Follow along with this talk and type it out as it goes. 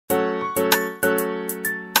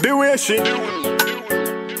The way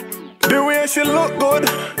she look good,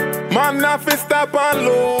 man have to stop and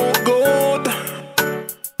look good.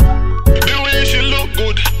 The way she look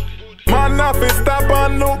good, man have to stop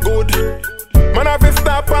and look good. Man have to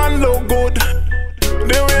stop and look good.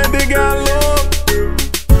 The way the girl look,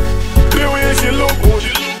 the way she look good,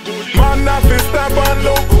 man have to stop and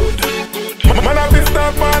look good. Man have to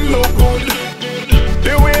stop and look good.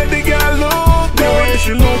 The way the girl look, the way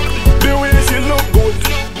she look, the way she look good.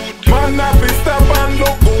 Man have to stop and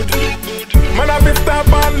look good. Man have to stop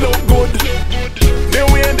and look good. The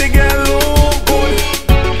way the girl look good.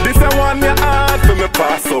 This a one you hard for me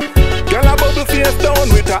pass up. Girl a bubble face down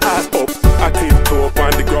with her ass up. I tiptoe up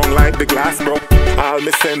on the ground like the glass broke. All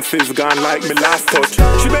my senses gone like me last touch.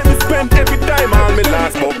 She make me spend every time all me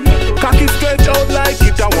last buck. Cocky stretch out like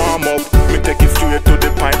it a warm up. Me take it straight to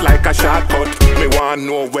the point like a shortcut. Me want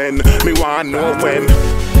know when, me want know when.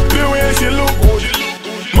 The way she look good,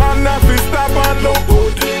 man have to stop and look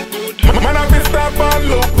good. Man have to stop and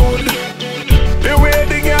look good. The way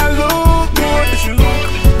the girl look good, she look.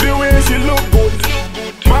 The way she look good,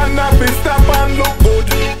 man have to stop and look good.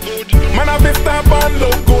 Man have to stop and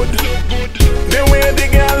look good. The way the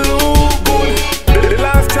girl look good. The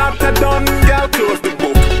last chapter done, girl close the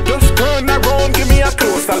book. Just turn around, give me a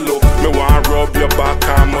closer look. Me want rub your back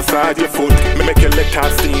and massage your foot. Me make your legs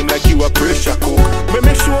steam like you a pressure cook.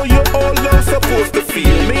 Me show you all love supposed to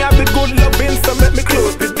feel. Me have the good loving, so make me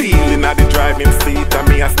close the deal. Inna the driving seat, and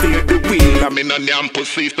me I steer the wheel. I'm in a damn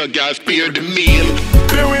pussy, so girl spare the meal.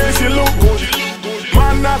 The way she look good,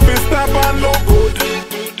 man have to stop and look good.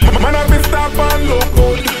 Man have to stop and look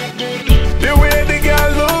good. The way the girl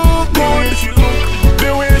look good, the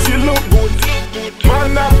way she look good.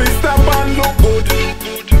 Man have to stop and look good.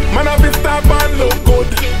 Man have to stop and look good.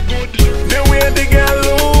 The way the girl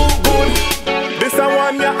look good. This a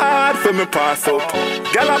one you hard for me pass up.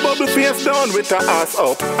 Girl a bubble face down with her ass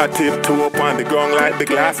up. I tiptoe up on the ground like the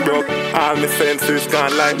glass broke. All my senses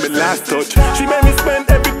gone like me last touch. She make me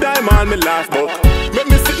spend every time on me last buck. Make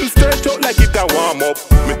me sitting straight out like it a warm up.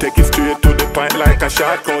 Me take it straight to the point like a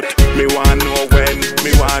shortcut. Me want know when,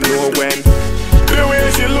 me want know when. The way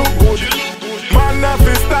she look good, man have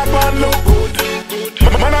to stop and look good.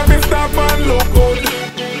 Man have to stop and look good.